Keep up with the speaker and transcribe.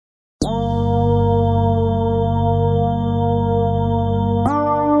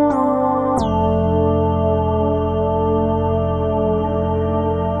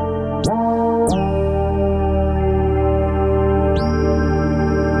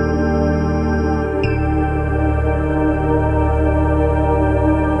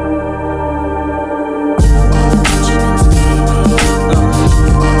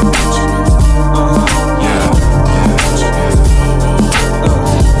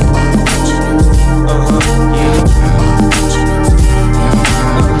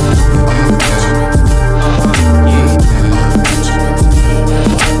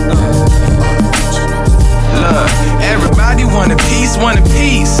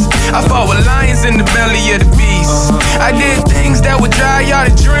I fought with lions in the belly of the beast. I did things that would dry y'all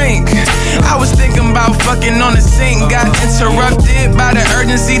to drink. I was thinking about fucking on the sink. Got interrupted by the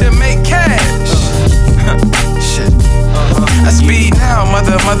urgency to make cash. Shit. I speed now,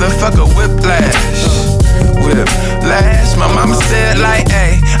 motherfucker, whiplash. Whiplash. My mama said like,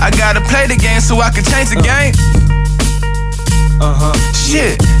 hey, I gotta play the game so I can change the game.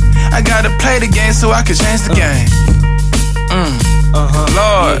 Shit, I gotta play the game so I can change the game.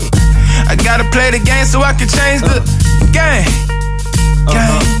 Lord, I gotta play the game so I can change the game.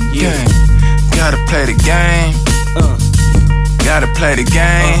 Game. Gotta play the game. Gotta play the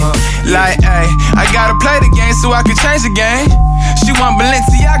game. Like, ayy, I gotta play the game so I can change the game. She want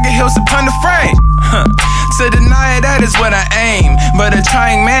Balenciaga heels upon the frame. To deny it, that is what I aim. But a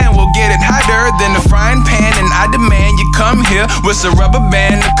trying man will get it hotter than a frying pan. And I demand you come here with a rubber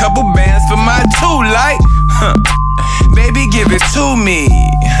band, a couple bands for my two light. Baby, give it to me.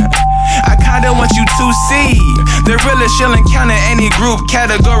 I kinda want you to see the realest you'll encounter any group,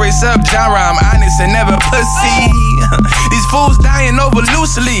 category, subgenre. I'm honest and never pussy. These fools dying over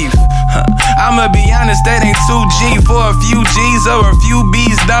loose leaf. I'ma be honest, that ain't 2G for a few G's or a few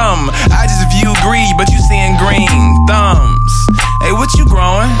B's dumb. I just view greed, but you seeing green thumbs. Hey, what you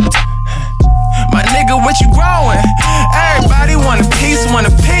growing? My nigga, what you growing? Everybody want a piece, want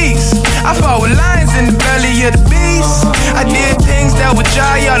a piece. I fought with lions in the belly of the beast. I did things that would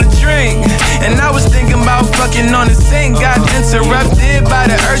dry y'all to drink. And I was thinking about fucking on the sink. Got interrupted by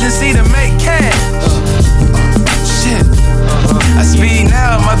the urgency to make cash. Shit. I speed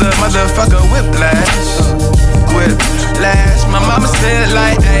now, motherfucker, whiplash. Whiplash. My mama said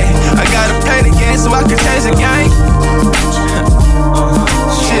like, hey, I gotta play the game so I can change the game.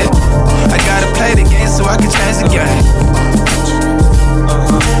 Shit. I gotta play the game so I can change the game.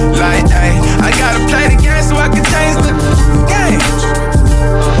 Like, hey, I gotta play the game so I can change the game.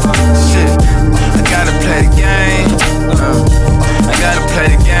 Shit, I gotta play the game. I gotta play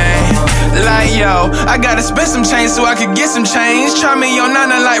the game. Like, yo, I gotta spend some change so I could get some change. Try me on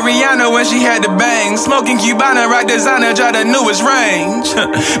Nana like Rihanna when she had the bang. Smoking Cubana, rock designer, try the newest range.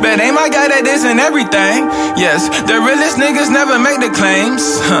 But ain't my guy that isn't everything. Yes, the realest niggas never make the claims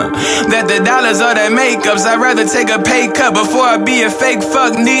that the dollars are their makeups. I'd rather take a pay cut before I be a fake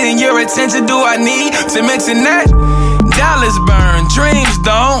fuck. Needing your attention, do I need to mention that? Dollars burn, dreams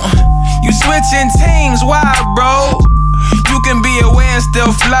don't. You switching teams, why, bro? You can be away and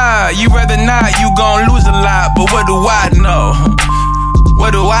still fly. You rather not, you gon' lose a lot. But what do I know?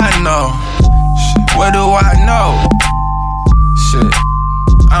 What do I know? What do I know? Shit,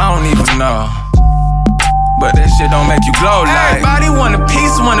 I don't even know. But that shit don't make you glow like. Everybody want a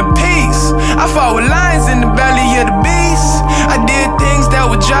piece, want a piece. I fought with lions in the belly of the beast. I did things that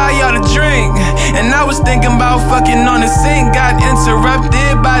would dry y'all to drink. And I was thinking about fucking on the sink. Got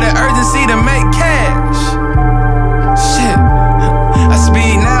interrupted by the urgency to make cash. Shit, I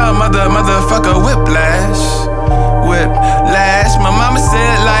speed now, motherfucker, whiplash. Whiplash. My mama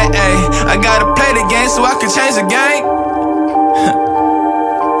said like, hey, I gotta play the game so I can change the game.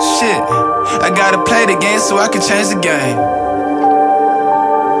 Shit, I gotta play the game so I can change the game.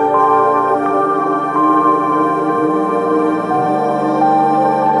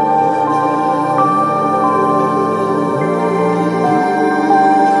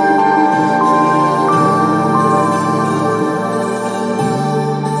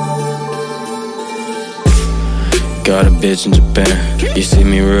 Got a bitch in Japan. You see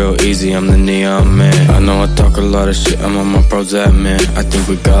me real easy, I'm the neon man. I know I talk a lot of shit, I'm on my Prozac, man. I think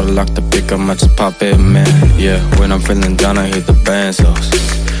we got a lock to pick, I might just pop it, man. Yeah, when I'm feeling down, I hit the Benzos.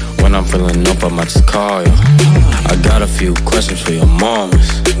 When I'm feeling up, I might just call you. I got a few questions for your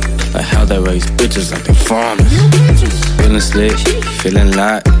mamas. Like how they raise bitches like they farmers. Feeling slick, feeling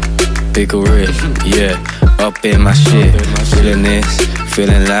light, big rich, yeah. Up in my shit, feeling this,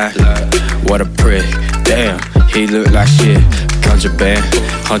 feeling like what a prick. Damn, he look like shit. Contraband,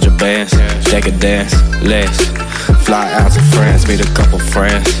 100 bands, take a dance, less. Fly out to France, meet a couple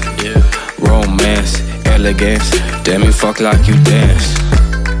friends. Romance, elegance, damn you fuck like you dance.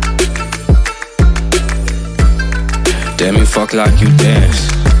 Damn you fuck like you dance.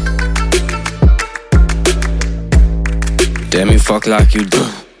 Damn you fuck like you do.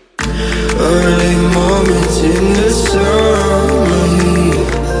 Early moments in the summer heat.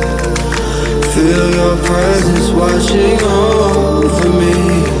 Feel your presence washing over me.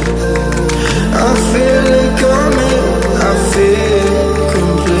 I feel it coming, I feel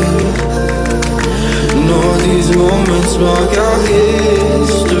complete. Know these moments mark our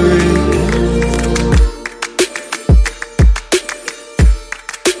history.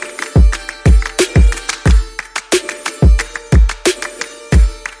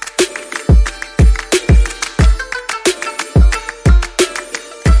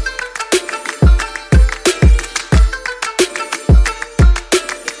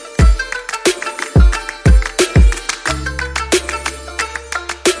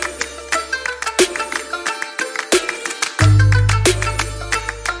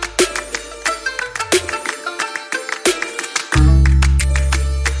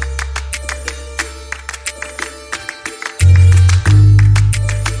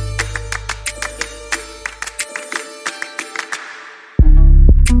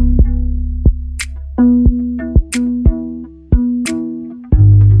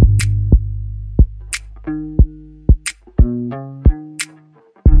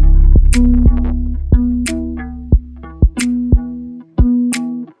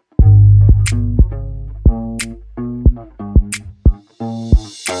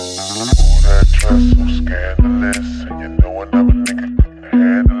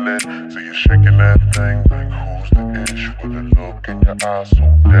 thing like who's the ish with a look in your eyes so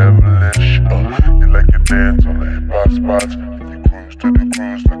devilish. You like to dance on the hip hop spots. You cruise to the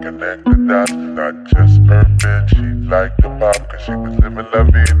cruise to connect the dots. Not just urban, she liked the pop cause she was living la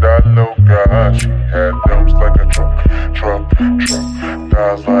vida loca. She had dumps like a truck.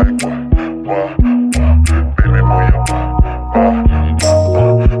 Dials like what? Baby, move your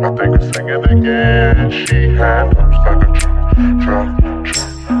I think I'm singing again. She had dumps like a truck.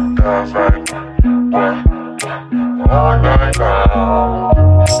 Dials like what? All night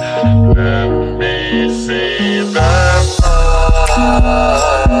long. Let me see that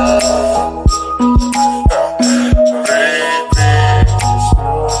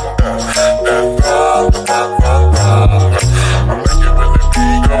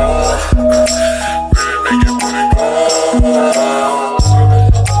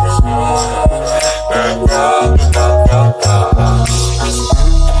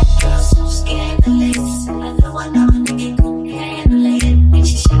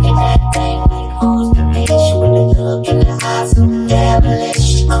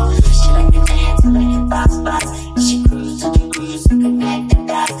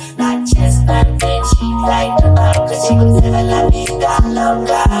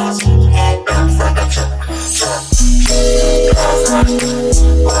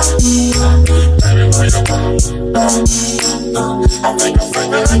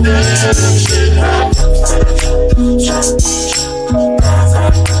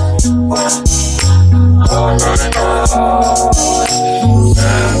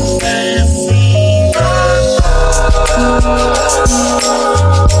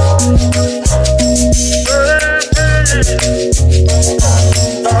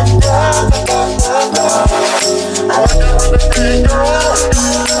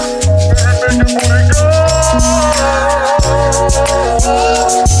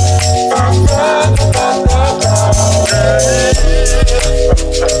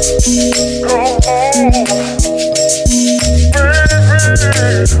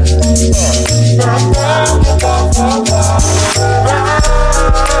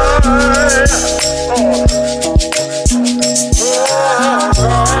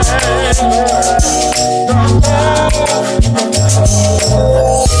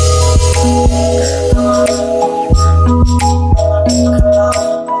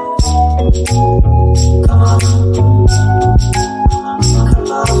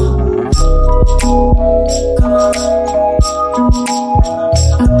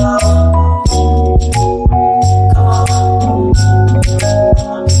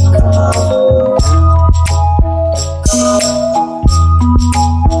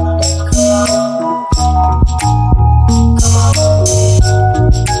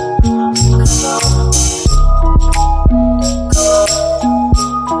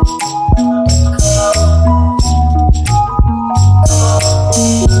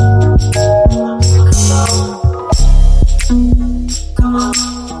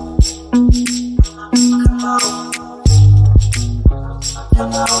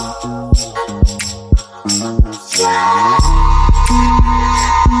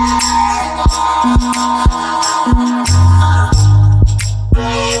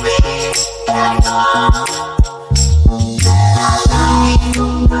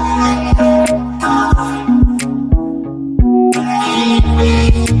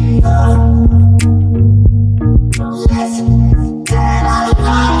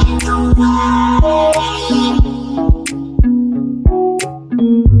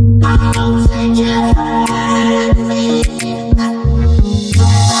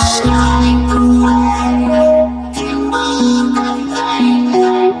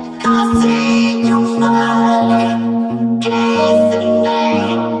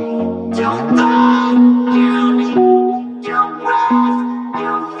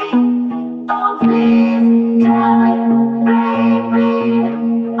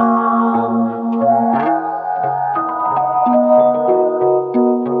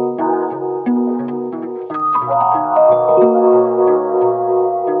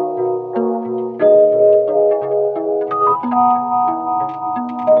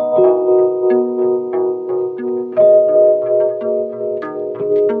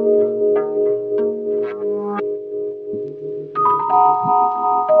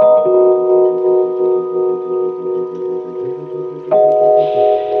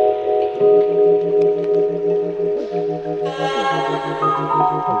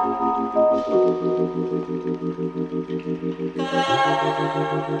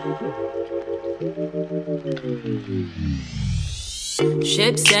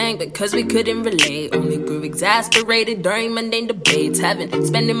Ship sank because we couldn't relate. Only grew exasperated during mundane debates.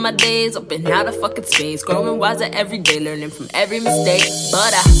 Spending my days up in outer fucking space. Growing wiser every day, learning from every mistake.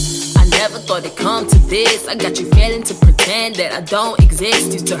 But I never thought it'd come to this. I got you failing to pretend that I don't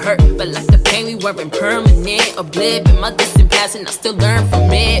exist. Used to hurt, but like the pain we weren't permanent. A blip in my distant past and I still learn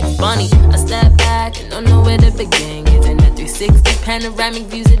from it. Funny, I step back and don't know where to begin. Getting that 360 panoramic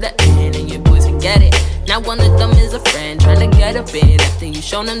views at the end. And your boys forget it. Now one of them is a friend trying to get up in. After you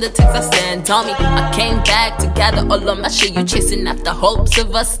shown them the text I sent. Told me I came back to gather all of my shit. You chasing after hopes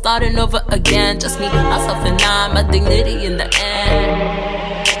of us starting over again. Just me, myself and I, my dignity in the end.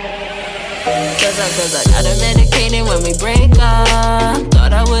 Cause I got her medicated when we break up.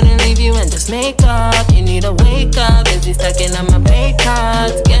 Thought I wouldn't leave you and just make up. You need to wake up, busy stacking on my pay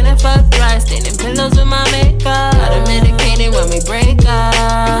cards. Getting fucked right, staining pillows with my makeup. Got her medicated when we break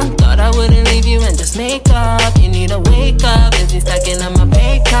up. Thought I wouldn't leave you and just make up. You need to wake up, busy stacking on my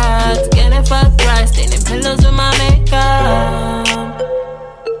pay cards. Getting fucked right, staining pillows with my makeup.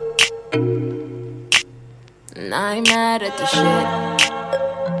 And I ain't mad at the shit.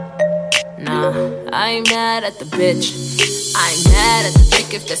 Nah, I ain't mad at the bitch. I ain't mad at the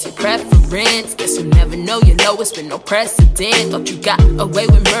chick if that's your preference. Guess you never know your lowest with no precedent. Thought you got away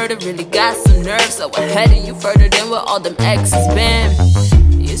with murder, really got some nerve. So I headed you further than where all them exes been.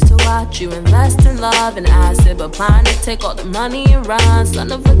 Used to watch you invest in love and acid, but plan to take all the money and run.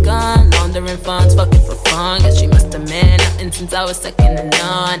 Son of a gun, laundering funds, fucking for fun. Guess she must have meant nothing since I was second to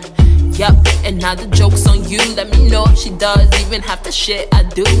none. Yup, and now the joke's on you. Let me know if she does even half the shit I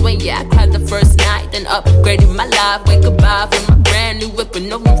do. And yeah, I cried the first night, then upgraded my life. Wake goodbye for my brand new whip with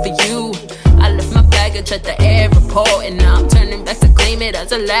no room for you. I left my baggage at the airport, and now I'm turning back to claim it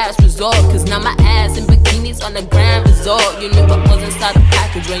as a last resort. Cause now my ass in bikinis on the grand resort. You knew what was inside the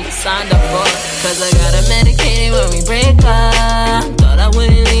package when you signed up for it. Cause I got her medicated when we break up. Thought I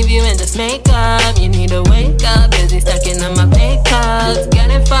wouldn't leave you and just make up. You need to wake up, busy stacking on my pay cards.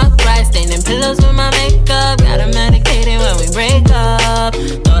 Getting fucked right, staining pillows with my makeup. Got her medicated when we break up.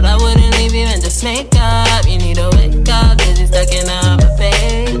 Thought I wouldn't leave you and just make up. You need to wake up, busy stacking on my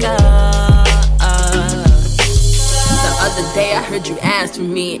pay cards. The other day I heard you ask for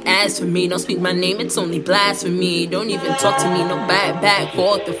me, don't speak my name, it's only blasphemy. Don't even talk to me, no back,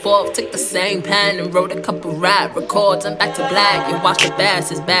 forth and forth. Took the same pen and wrote a couple rap records. I'm back to black, you watch the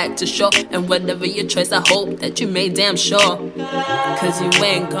bass is back to shore. And whatever your choice, I hope that you made damn sure. Cause you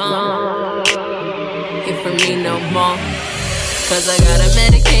ain't gone here for me no more. Cause I got her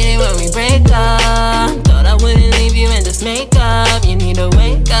medicated when we break up. Thought I wouldn't leave you and just make up. You need to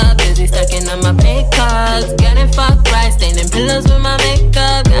wake up, busy stacking on my pay cards. Getting fucked right, staining pillows with my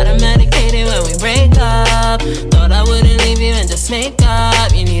makeup. Got her medicated when we break up. Thought I wouldn't leave you and just make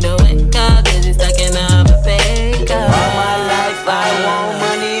up. You need to wake up, busy stacking on my pay cards. All my life I want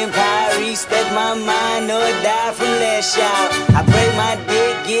money and power. Respect my mind or die from less shout. I break my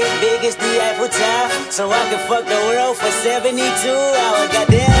dick, get big as the Eiffel Tower, so I can fuck the world for 72 hours.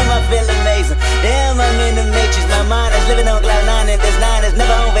 Goddamn, I feel amazing. Damn, I'm in the matrix. My mind is living on cloud nine, and this nine is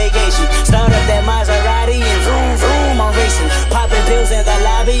never on vacation. Start up that Maserati and vroom vroom, I'm racing. Popping pills in the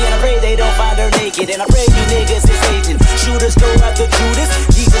lobby, and I pray they don't find her naked. And I pray you niggas is hating. Shooters go after Judas.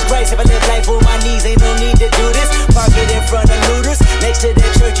 Jesus Christ, if I live life on my knees, ain't no need to do this. Park it in front of looters, next to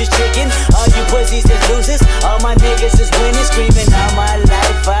their church is chicken. All you pussies is losers. All my niggas is winning, screaming all my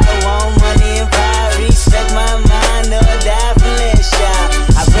life. I want money and power. Respect my mind or die from less shot.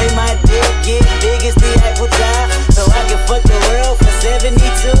 I pray my dick get big as the Eiffel Tower, so I can fuck the world for 72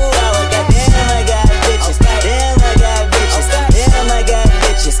 hours. Goddamn, I got bitches. Damn, I got bitches. Damn, I got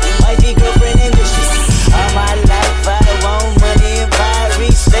bitches. Wifey, girlfriend, and mistress. All my life I want money and power.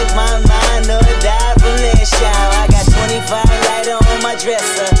 Respect my mind or die from less shot. I got 25 right on my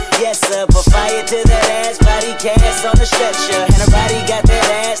dresser. Yes sir, put fire to that ass, body cast on the stretcher. And her body got that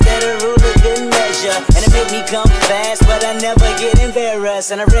ass that a ruler couldn't measure. And it make me come fast, but I never get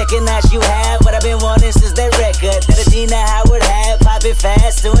embarrassed. And I recognize you have what I've been wanting since that record that Adina Howard had. Pop it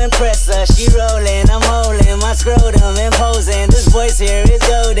fast to impress her. She rolling, I'm holding my scrotum imposing. This voice here is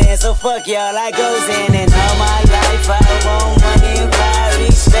golden, so fuck y'all, I goes in. And all my life I want money and power.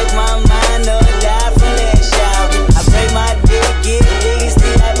 Respect my mind or die from that shout. I pray my dick get big as the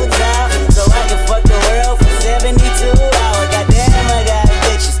Eiffel Tower, so I can fuck the world for 72 hours. Goddamn, I got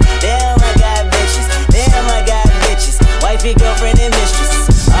bitches. Damn, I got bitches. Damn, I got bitches. Wifey, girlfriend, and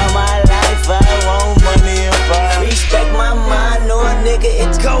mistress. All my life I want money and power. Respect my mind, no nigga,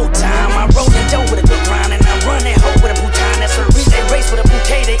 it's go time. I roll the dough with a good grind, and I run that hoe with a bouton. That's a reason they race with a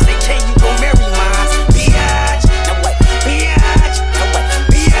bouquet. They say, K, you gon' marry mine. Biatch, no way. Biatch, no way.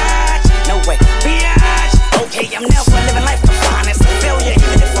 Biatch, no way. Biatch. Okay, I'm never living life confined. It's a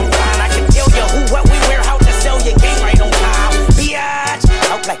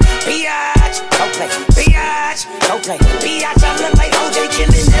don't play. Biatch, don't play. Biatch, don't play. Biatch, I look like OJ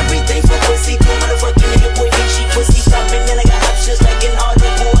killing everything for pussy. Two motherfucking nigga boy, big she pussy stopping. Then I got options like an all the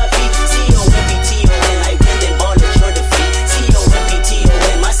boy I beat. C-O-M-P-T-O-N, like Brendan Ballin, sure defeat.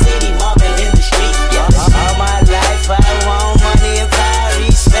 C-O-M-P-T-O-N, my city mobbing in the street. Yeah, all my life I want money and power.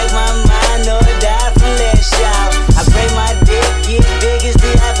 Respect my mind or die from less shout. I pray my dick get big as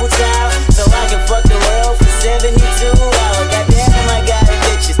the Eiffel Tower, so I can fuck the world for 72 hours. Goddamn, I got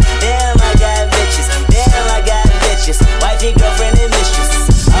bitches. Damn, I got bitches. Damn, I got bitches. Wifey, girlfriend, and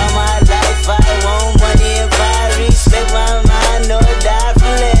mistress. All my life I want money and power. Respect my mind or die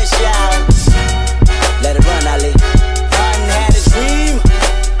from less shout. Let it run, Ali. Martin had a dream.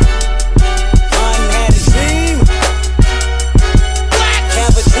 Martin had a dream.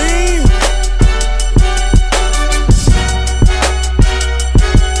 Have a dream.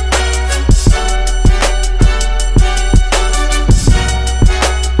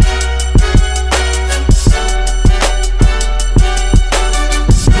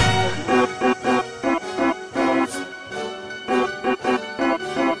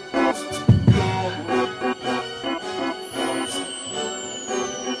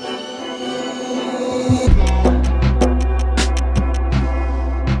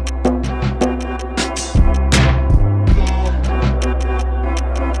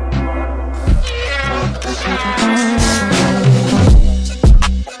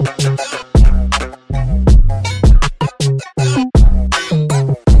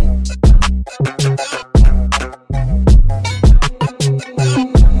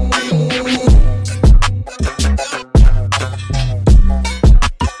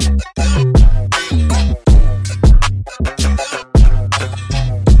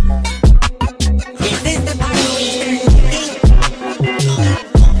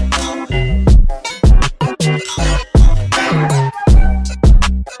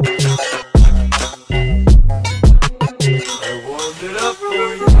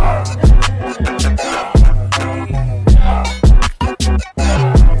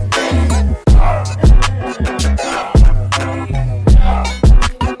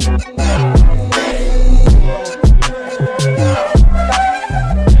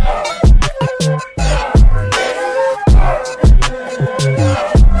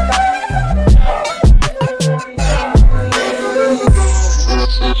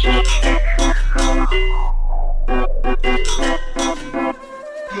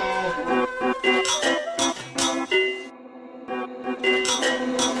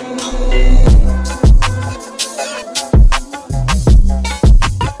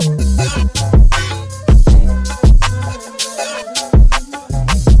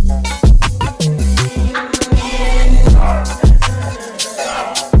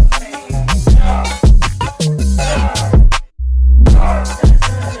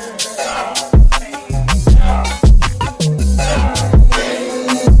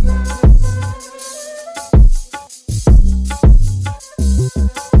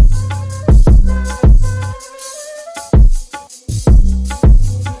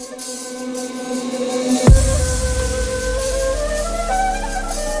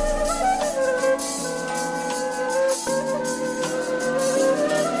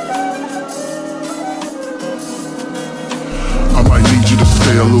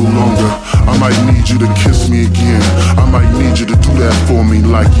 A little longer. I might need you to kiss me again. I might need you to do that for me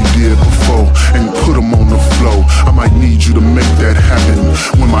like you did before, and put them on the floor. I might need you to make that happen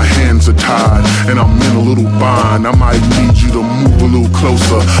when my hands are tied and I'm in a little bind. I might need you to move a little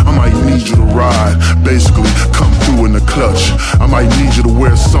closer. I might need you to ride, basically come through in the clutch. I might need you to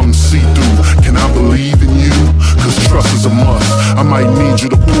wear something see-through. Can I believe in you? Cause trust is a must. I might need you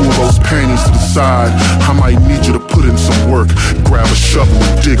to pull those panties to the side. I might need you to put in some work, grab a shovel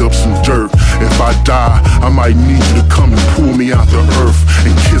and dig up some dirt. If I die, I might need you to come and pull me out the earth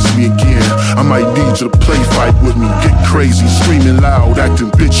and kiss me again. I might need you to play fight with me, get crazy, screaming loud,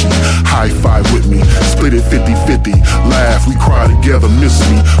 acting bitchy. High five with me, split it 50-50, laugh, we cry together, miss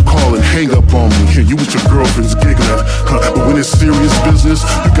me, call and hang up on me. And you with your girlfriends giggling, but when it's serious business,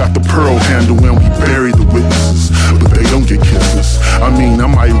 you got the pearl handle and we bury the witnesses, but they don't get kisses. I mean, I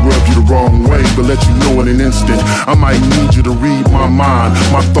might rub you the wrong way, but let you know in an instant. I might need you to read my mind,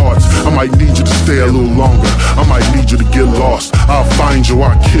 my thoughts. I might need you to stay a little longer. I might need you to get lost. I'll find you,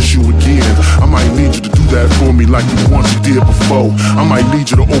 I'll kiss you again. I might need you to do that for me like you once did before. I might need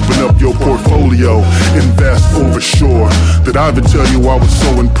you to open up your portfolio, invest over sure. Did I ever tell you I was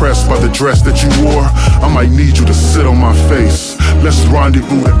so impressed by the dress that you wore? I might need you to sit on my face. Let's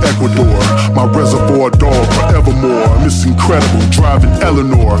rendezvous to Ecuador. My reservoir dog forevermore. Miss Incredible driving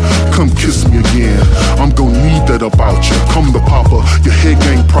Eleanor. Come kiss me again. I'm gonna need that about you. Come to Papa, your head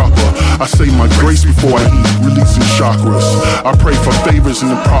game proper. I say my grace before I eat, releasing chakras. I pray for favors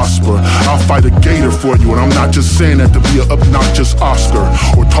and to prosper. I'll fight a gator for you, and I'm not just saying that to be an obnoxious Oscar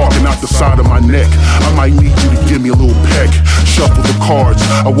or talking out the side of my neck. I might need you to give me a little peck. Shuffle the cards,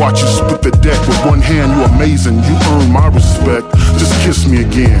 I watch you split the deck. With one hand, you amazing, you earn my respect. Just kiss me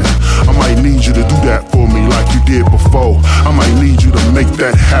again. I might need you to do that for me like you did before. I might need you to make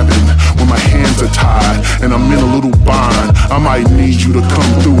that happen when my hands are tied and I'm in a little bind. I might need you to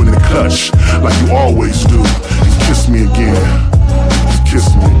come through in the clutch like you always do. And kiss me again. Just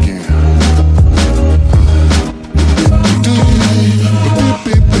kiss me again.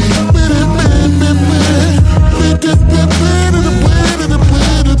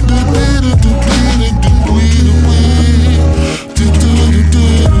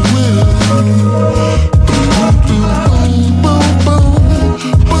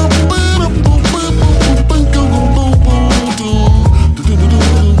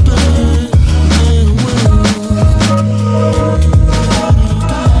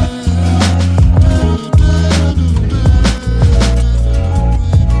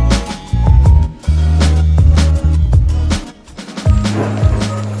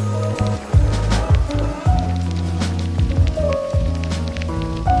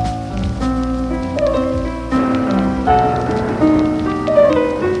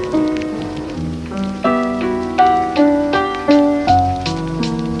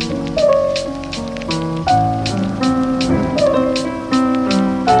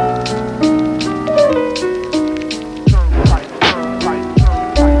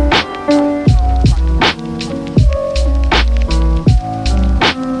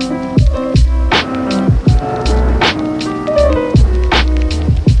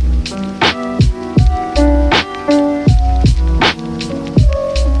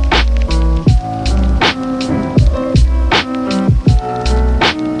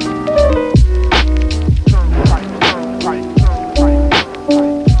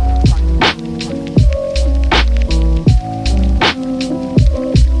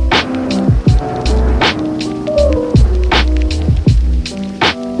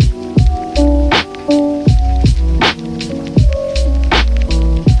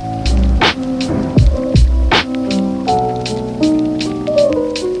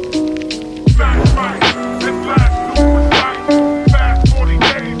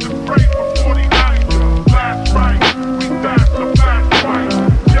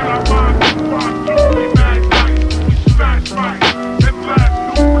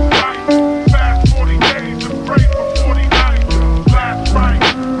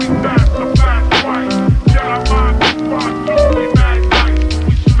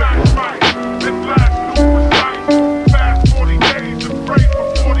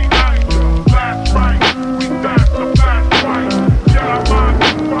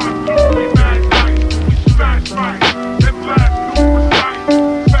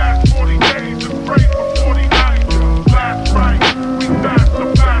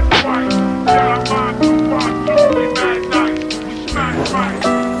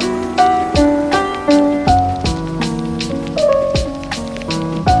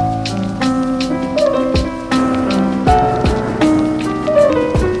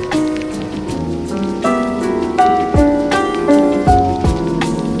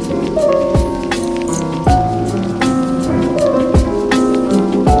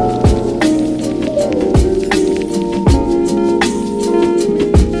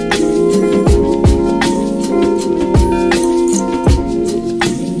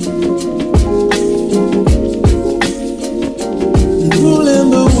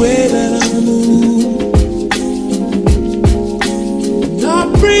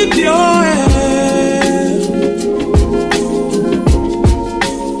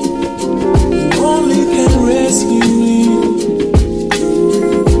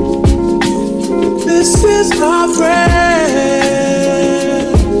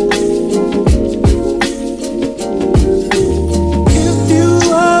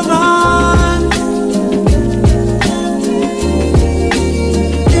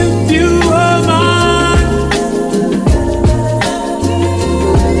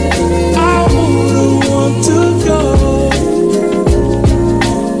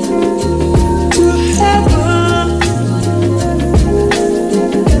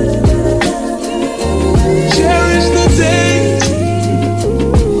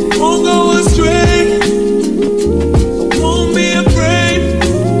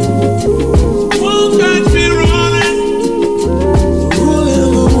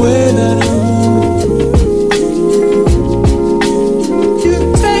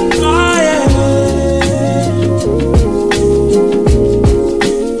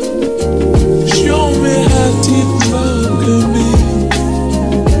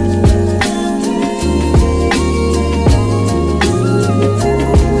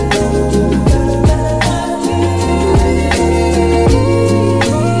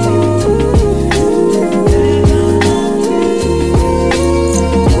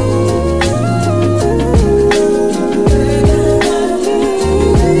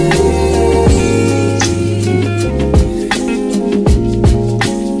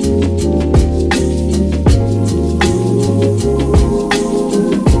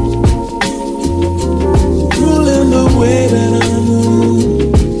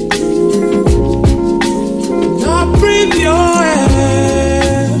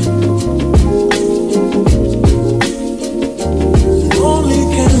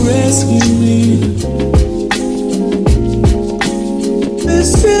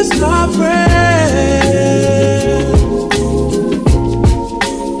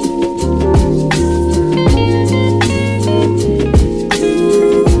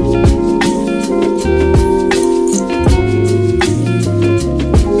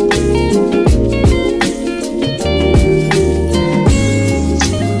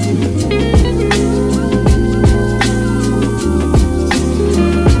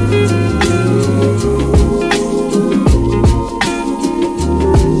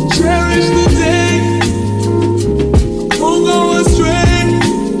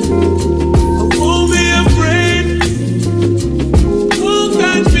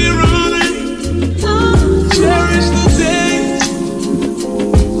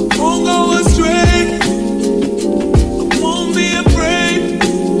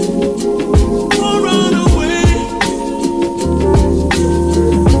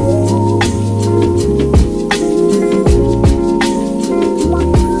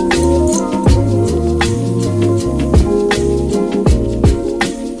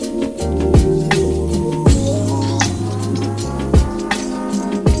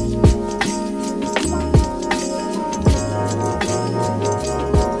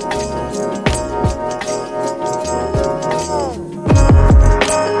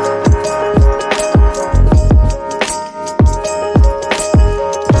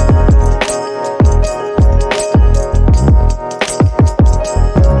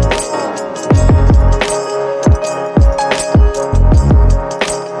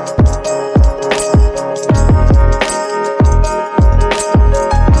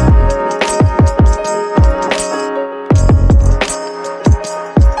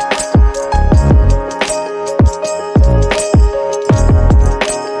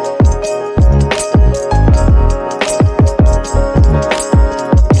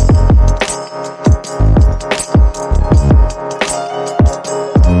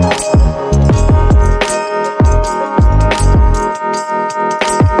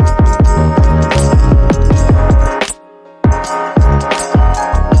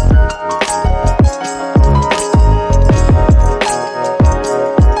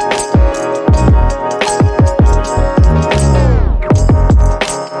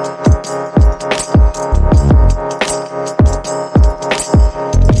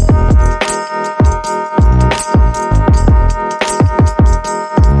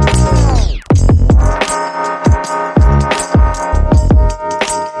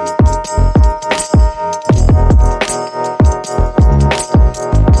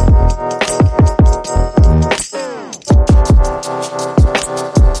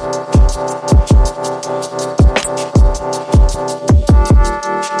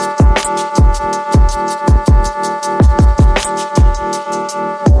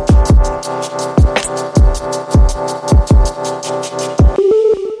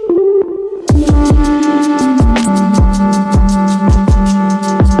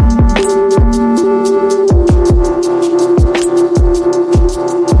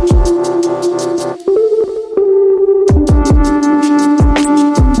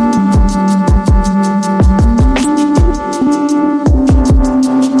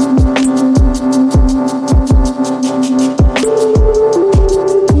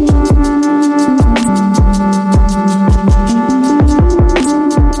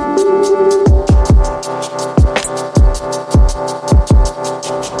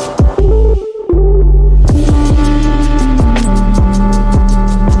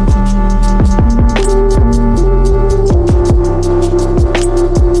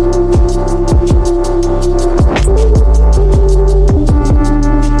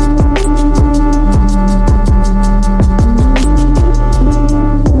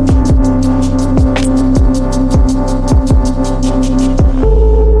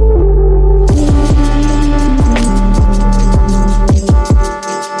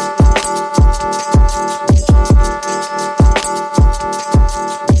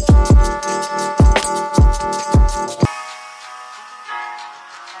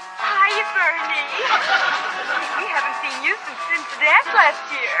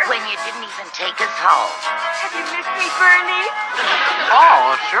 when you didn't even take us home. Have you missed me, Bernie?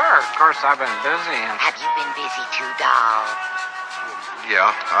 Oh, sure. Of course, I've been busy. Have you been busy too, doll?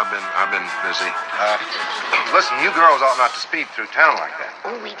 Yeah, I've been busy. Listen, you girls ought not to speed through town like that.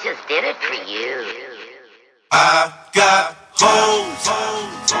 Oh, we just did it for you. I've got hoes.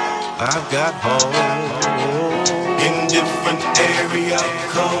 I've got hoes in different area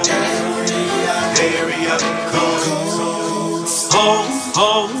codes. Area codes.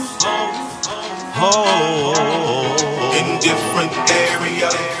 Hoes in different area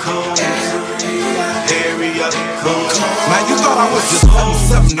codes. Area codes. Man, you thought I was just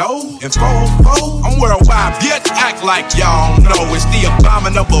 770 and 404? I'm worldwide, bitch. Act like y'all know it's the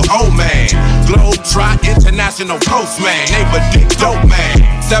abominable hoe man. Globetrot International Postman. Neighbor Dick Dope Man.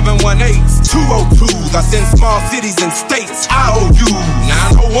 718s, 202s. I send small cities and states. I owe you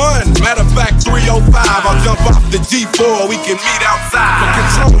 901. Matter of fact, 305. I'll jump off the G4. We can meet outside. So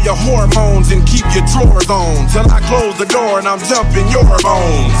control your hormones and keep your drawers on till I close the door and I'm jumping your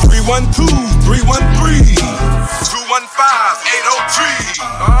bones. 312, 313, 215, 803.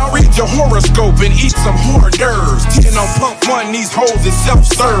 I'll read your horoscope and eat some hors d'oeuvres. 10 on pump 1, these hoes is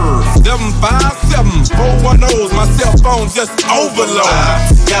self-serve. 757, 410s, my cell phone just overload.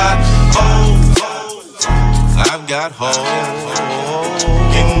 I've got hoes. I've got hoes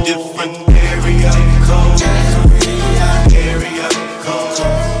in different area codes. Area codes.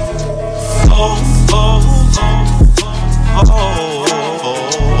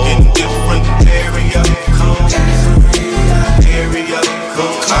 In different area codes. Area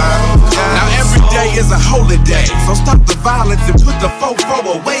codes. Now every day is a holiday, so stop the violence and put the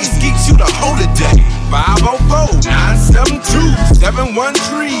fofo away. Skeets you the holiday.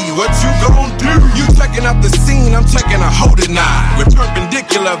 504-972-713. What you gon' do? You checking out the scene, I'm checking a hoe tonight. With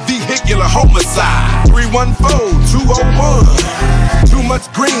perpendicular vehicular homicide. 314-201. Too much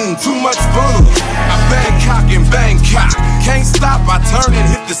green, too much fun. I Bangkok and Bangkok. Can't stop, I turn and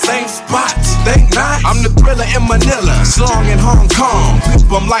hit the same spot. Think not, I'm the thriller in Manila. Slong in Hong Kong. Flip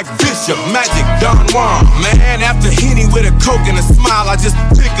 'em like Bishop, Magic, Don Juan. Man, after Henny with a Coke and a smile, I just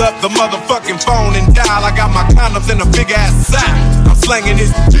pick up the motherfucking phone and dial. I got my condoms in a big ass sack. I'm slanging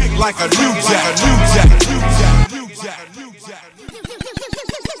this dick like a new jack.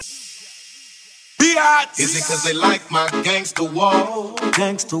 Is it cause they like my gangster wall?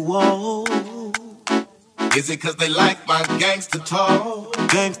 Gangster wall. Is it cause they like my gangster talk?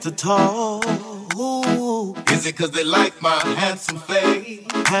 Gangster talk. Is it cause they like my handsome face?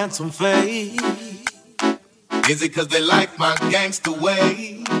 Handsome face. Is it cause they like my gangster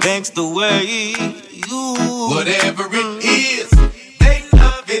way? Gangster way. Whatever it is, they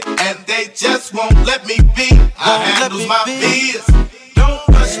love it and they just won't let me be. I handle my biz. Don't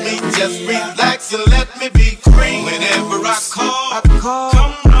rush me, just relax and let me be free. Whenever I call,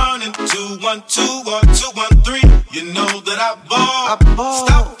 come running 212 or 213. You know that I ball.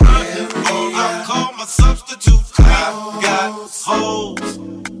 Stop running or I'll call my substitute. I've got hoes.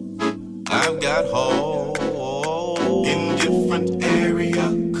 I've got hoes in different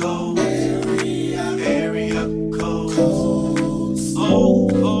area codes. Area codes.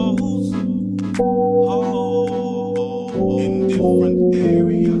 Hoes. In different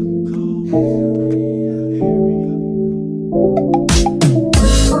area codes.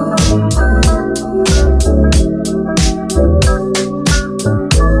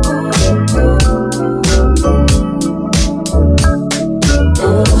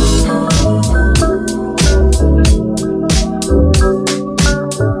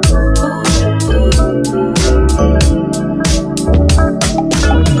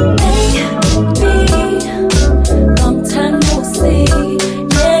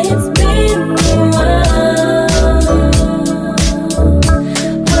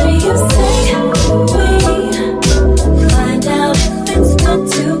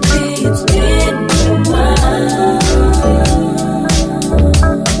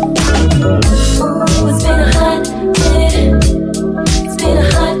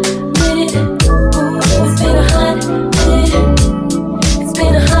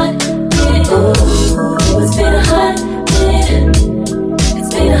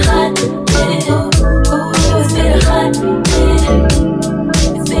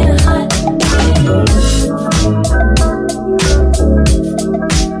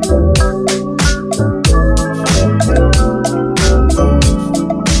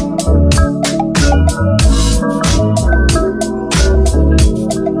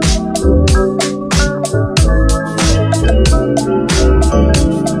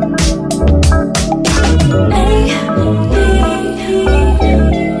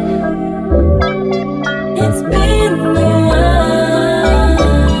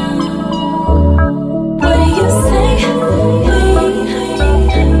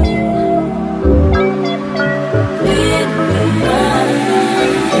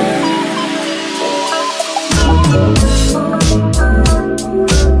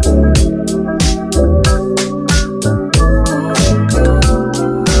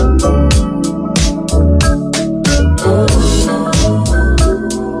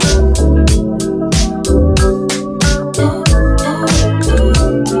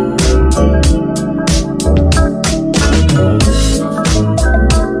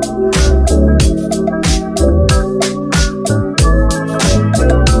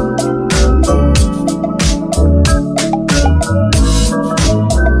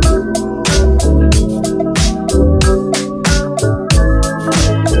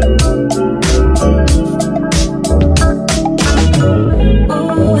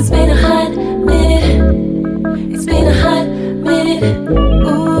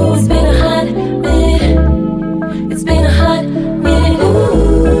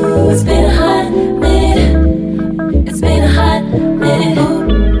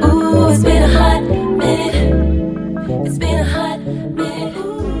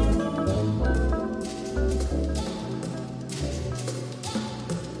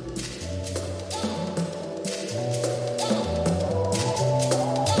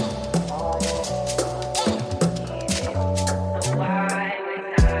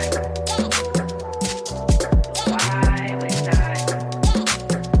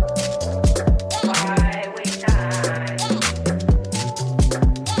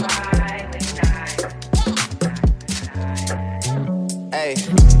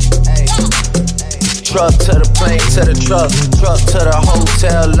 Truck to the plane, to the truck to the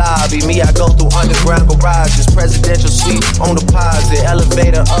hotel lobby. Me, I go through underground garages, presidential suite on deposit,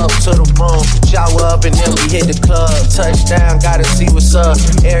 elevator up to the room, shower up and then we hit the club. Touchdown, gotta see what's up.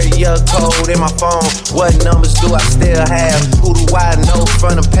 Area code in my phone. What numbers do I still have? Who do I know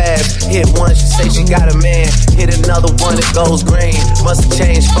from the past? Hit one, she say she got a man. Hit another one, it goes green. Must've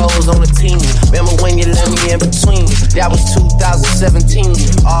changed foes on the team. Remember when you let me in between? That was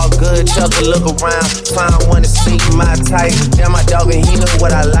 2017. All good, chuck a look around. Find one to see my type. Damn, my dog and he know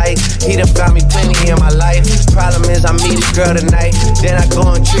what I like. He done found me plenty in my life. Problem is I meet a girl tonight, then I go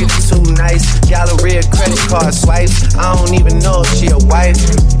and treat her too nice. Galleria credit card swipes. I don't even know if she a wife,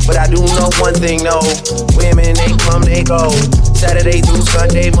 but I do know one thing, no. Women, they come, they go. Saturday through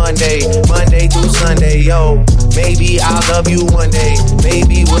Sunday, Monday through Sunday, yo. Maybe I'll love you one day,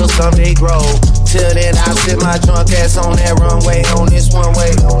 maybe we'll someday grow. Till then I'll sit my drunk ass on that runway, on this one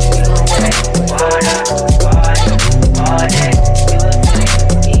way.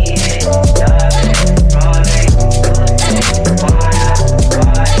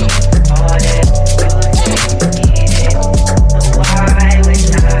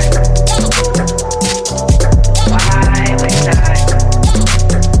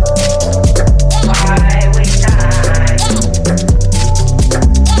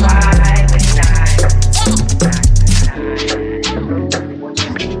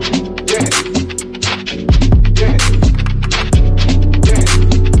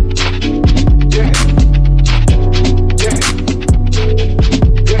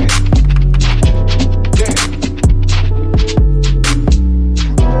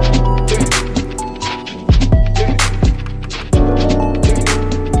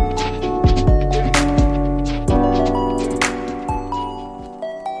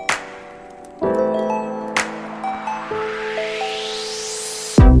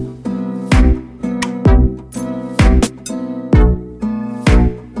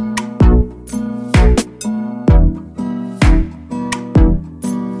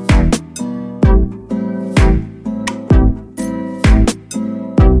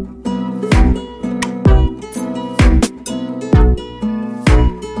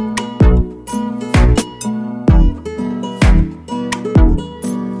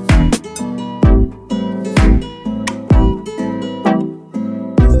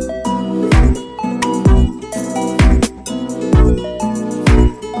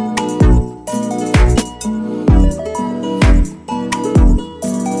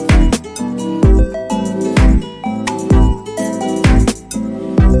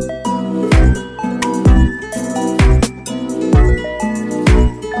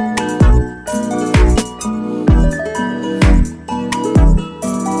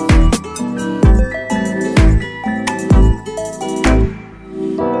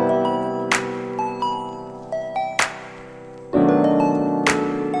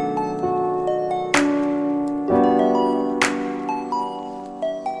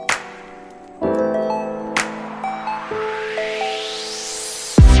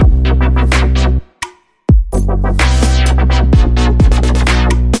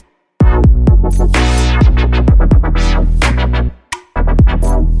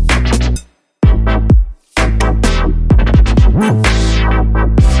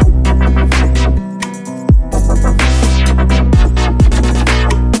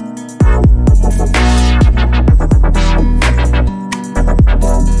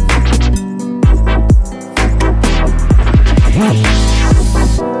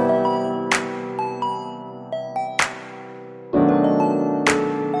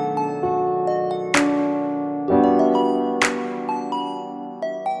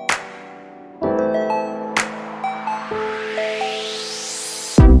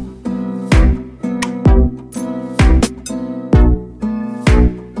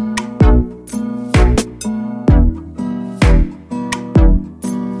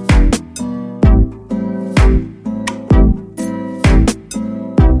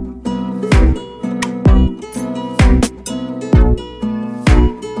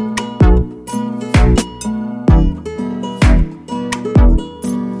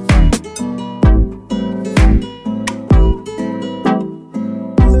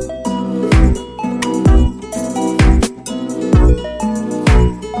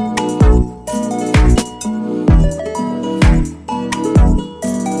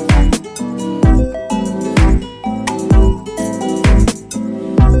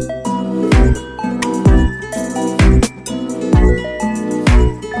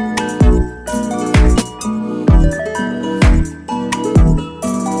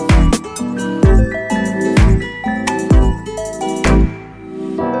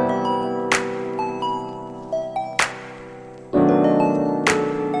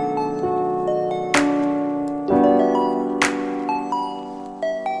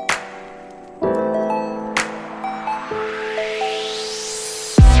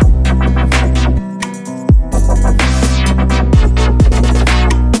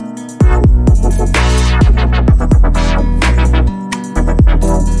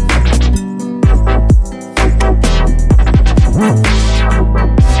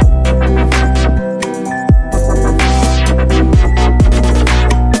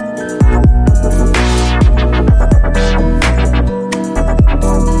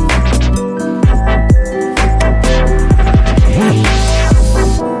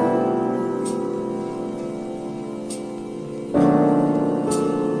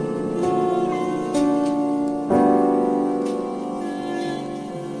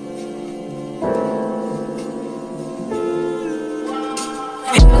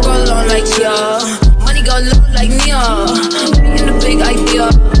 go long like Tia. Money go low like Nia. In the big idea.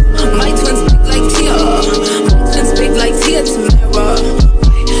 My twins big like Tia. My twins big like Tia Tamara.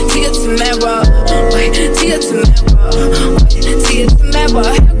 Tia Tamara. Tia Tamara. Tia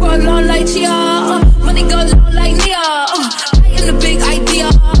Tamara. Hair go long like Tia. Money go low like Nia. In the big idea.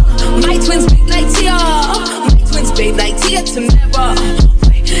 My twins big like Tia. My twins big like Tia Tamara.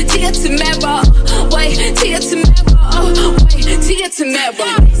 Tia Tamara. Tia Tamara. Tia Tamara.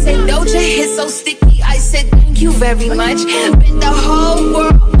 Say Doja hit so sticky. I said thank you very much. Been the whole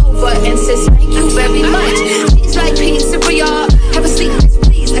world over and says thank you very much. She's like pizzeria. Have a seat,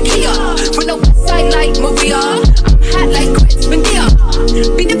 please, IKEA. From the west side like Maria. I'm hot like Chris Medea.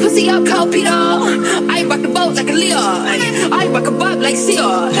 Beat the pussy up, cold Peter. I rock the boat like a Leo. I rock a bob like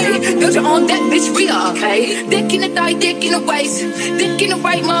Sia. Doja on that bitch Rhea. Dick in the thigh, dick in the waist. Dick in the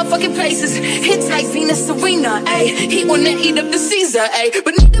right motherfucking places. Hits like Venus Serena. He wanna eat up the Caesar.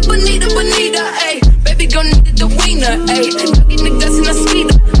 Bonita, baby gon' need it the wiener. Duck in the dust in a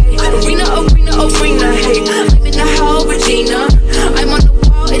speeder. Arena. I'm in the hall, Regina. I'm on the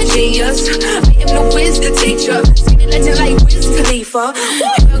wall, ingenious. I am the whiz, the teacher. Skinny legend like Wiz Khalifa.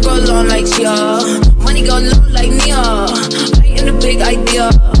 Hair go long like Tia. Money go low like Nia. I am the big idea.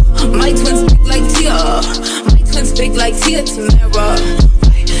 My twins big like Tia. My twins big like Tia Tamara.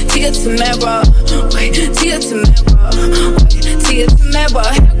 Tia Tamara. Tia Tamara. Tia Tamara.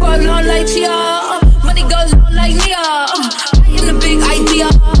 Hair go long like Tia. Money go low like Nia. I am the big idea.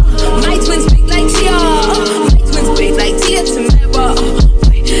 My twins big like Tia. My twins big like Tia Tamara.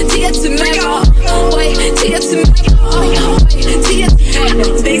 Tia Tamara. Tia Tamara. Tia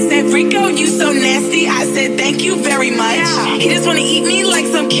Tamara. They said, Rico, you so nasty. I said, thank you very much. He just wanna eat me like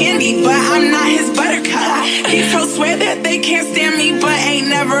some candy, but I'm not his buttercup. These hoes swear that they can't stand me, but ain't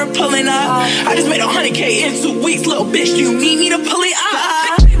never pulling up. I just made 100K in 2 weeks, little bitch. Do you need me to pull it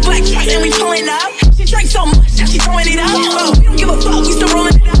up? Black truck and we pulling up. She drank so much, now she throwing it up. We don't give a fuck, we still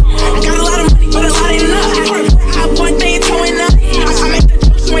rolling it up. I got a lot of money, but a lot ain't enough. I one thing towing up. I make the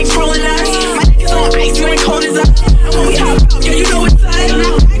jokes, you ain't trolling us. My neck is on ice, you ain't cold as us. And when we hop up, yeah, you know it's us.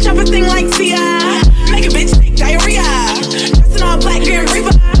 I chop a thing like Tia. Make a bitch take diarrhea. Dressing all black, Grim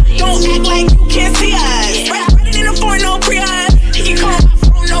Reaper. Don't act like you can't see us. Riding in a foreign, no Prius. He can call my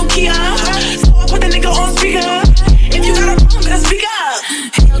phone, no Kia. So I put the nigga on speaker. If you got a problem, better speak up.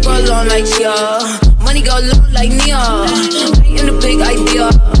 Hair go long like Tia. Money go low like Nia. I am the big idea.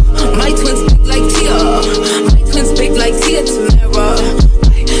 My twins big like Tia. My twins big like Tia Tamara.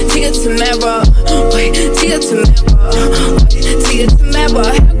 Tia Tamara. Tia Tamara. Tia Tamara.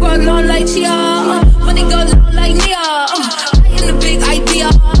 Hair go long like Tia. Money go low like Nia. I am the big idea.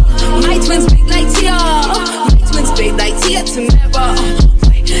 My twins big like Tia. My twins big like Tia Tamara.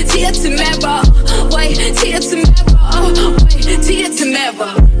 Tia Tamara. Tia Tamara. Tia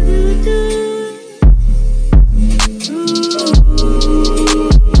Tamara.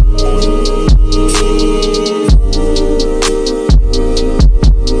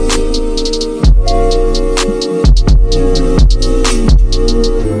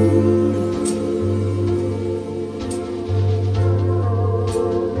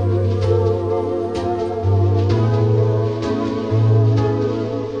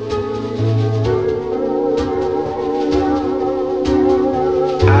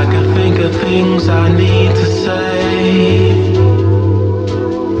 Things I need to say,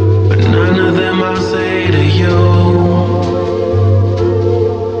 but none of them I'll say to you.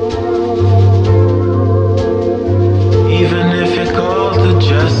 Even if it goes to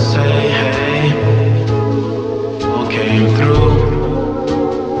just say, hey, all came through.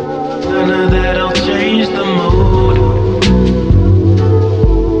 None of that'll change the mood.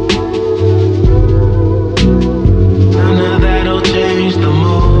 None of that'll change the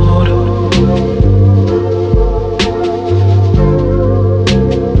mood.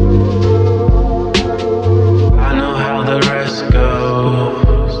 I know how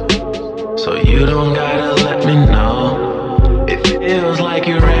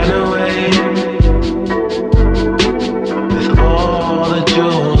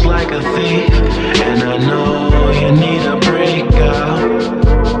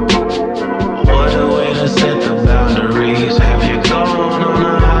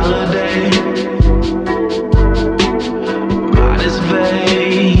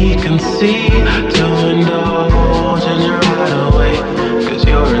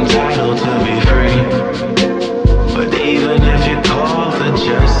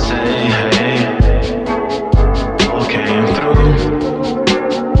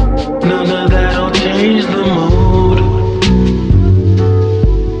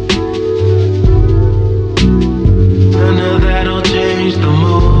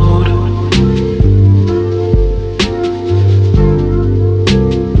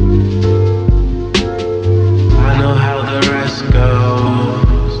I know how the rest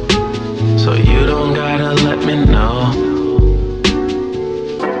goes, so you don't gotta let me know.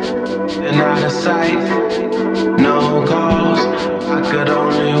 Been out of sight, no calls. I could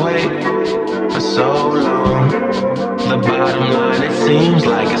only wait for so long. The bottom line, it seems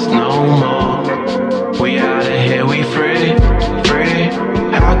like it's no more. We out of here, we free, free.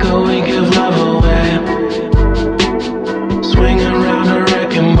 How could we give love away? Swinging around a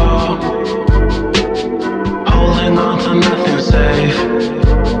wrecking ball, holding on to nothing safe,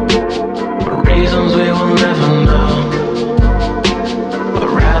 for reasons we will never know. But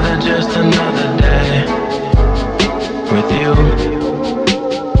rather just another day with you.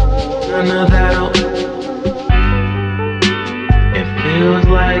 None of that'll. It feels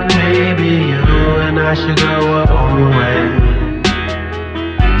like maybe you and I should go our own way.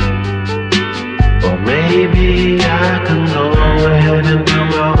 Or maybe I can go ahead and do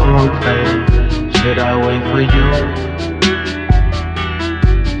my own thing. Should I wait for you?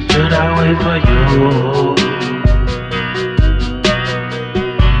 Should I wait for you?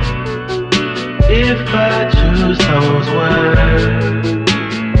 If I choose those words,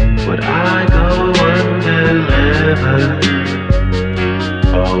 would I go undelivered?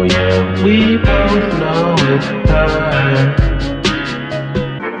 Oh yeah, we both know it hurts.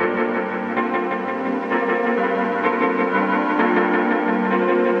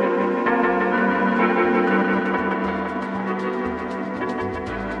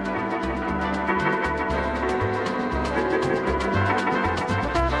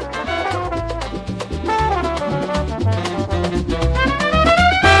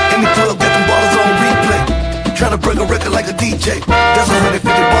 Tryna break a record like a DJ. That's 150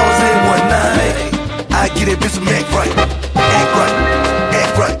 ballers in one night. I get it, bitch, act right. Act right,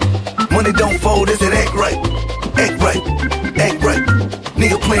 act right. Money don't fold, is it act right? Act right, act right.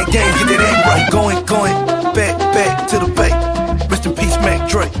 Nigga playing games, get that act right. Going, back to the bank. Rest in peace, Mac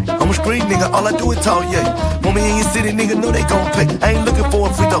Dre. I'm a street nigga, all I do is talk, yeah. Want me in your city, nigga, know they gon' pay. I ain't looking for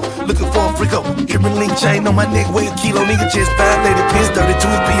a free though, looking for a freak up. Trippin' link chain on my neck, weigh a kilo, nigga, just 5 lady pins, 32 is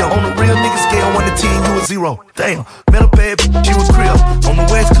PO. On the real nigga scale, 1 to 10, you a 0. Damn, met a bad bitch, she was Creole. On the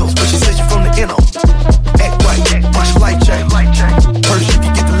West Coast, but she said she from the NO. Act right, watch your life change. First you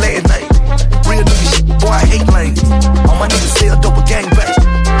can get the last name. Real nigga shit, boy, I hate lanes. All my niggas sell dope a gang bang.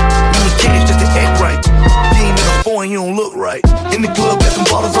 You was cash just to act right. You ain't in a foreign, you don't look right. In the club, got some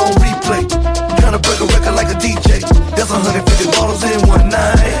bottles on replay. Tryna break a record like a DJ. That's 150 bottles in one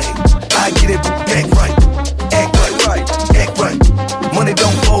night. I get it, act right. Act right, act right. Money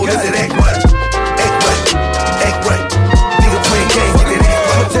don't fold, is it act right? Act right, act right. Nigga playing games, get that act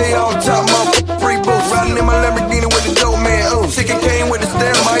right. I'ma tell you all the time, my free boots. Riding in my Lamborghini with the dope man. Oh, chicken came with the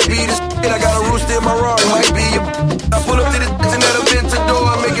stem, might be the shit. I got a rooster in my Rari, might be your. I pull up to the and at a Ventador,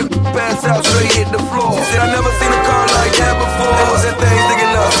 I make it pass out straight hit the floor. She said I never seen a car like that before. It was that thing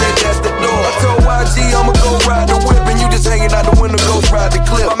sticking up, said that's the door. I told YG I'ma go ride the whip, and you just hanging out the window, go ride the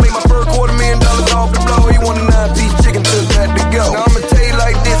clip. I made my first $250,000 off the blow. He want a 9-piece chicken, took that to go. Now I'ma tell you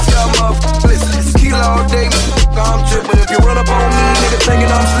like this, y'all motherfuckers. Listen, kilo all day, I'm tripping. If you run up on me, nigga thinking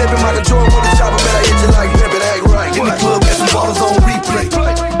I'm slipping. Michael Jordan with a chopper, bet I hit you like pimpin', act right. In the club, got some bottles on replay.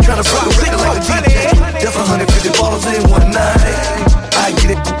 Tryna break a record like a DJ. That's 150 bottles in one night. I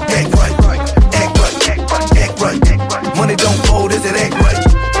get it, act right. Act right, act right. Money don't fold, is it act right?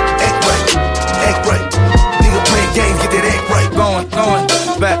 Act right, act right. Nigga playing games, get that act right. Going,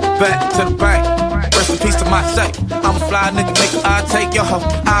 back to the bank. Rest in peace to my safe. I'm a fly nigga, nigga, I'll take your hoe.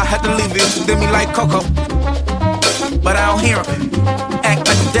 I had to leave you, you did me like Coco. But I don't hear him. Act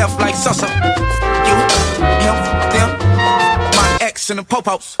like I'm deaf like Sosa. You, him, them. My ex and the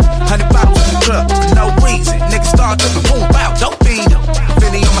popos. 100 bottles in the club for no reason. Niggas start tripping, boom, bow, dope beat.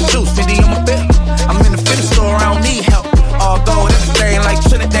 Fendi on my shoes, Fendi on my belt. I'm in the Fendi store, I don't need help. All gold, everything like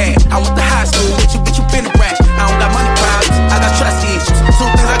Trinidad. I went to high school with you, bitch, you been a rat. I don't got money problems, I got trust issues. 2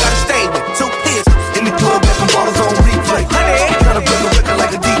 things I gotta stay with, 2 pistols. In the club, got some bottles on replay. Tryna break a record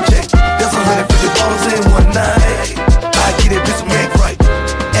like a DJ. That's 150 bottles in one night. I get it, bitch, act right.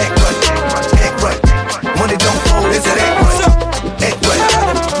 Act right, act right. Money don't fold, is it act right? Act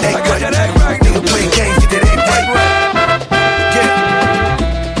right, act right. Nigga play games, get that act right.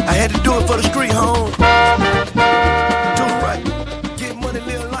 Yeah, I had to do it for the street, home. Do it right. Get money,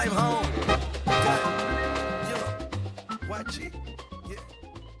 live life, home. Yeah, watch it.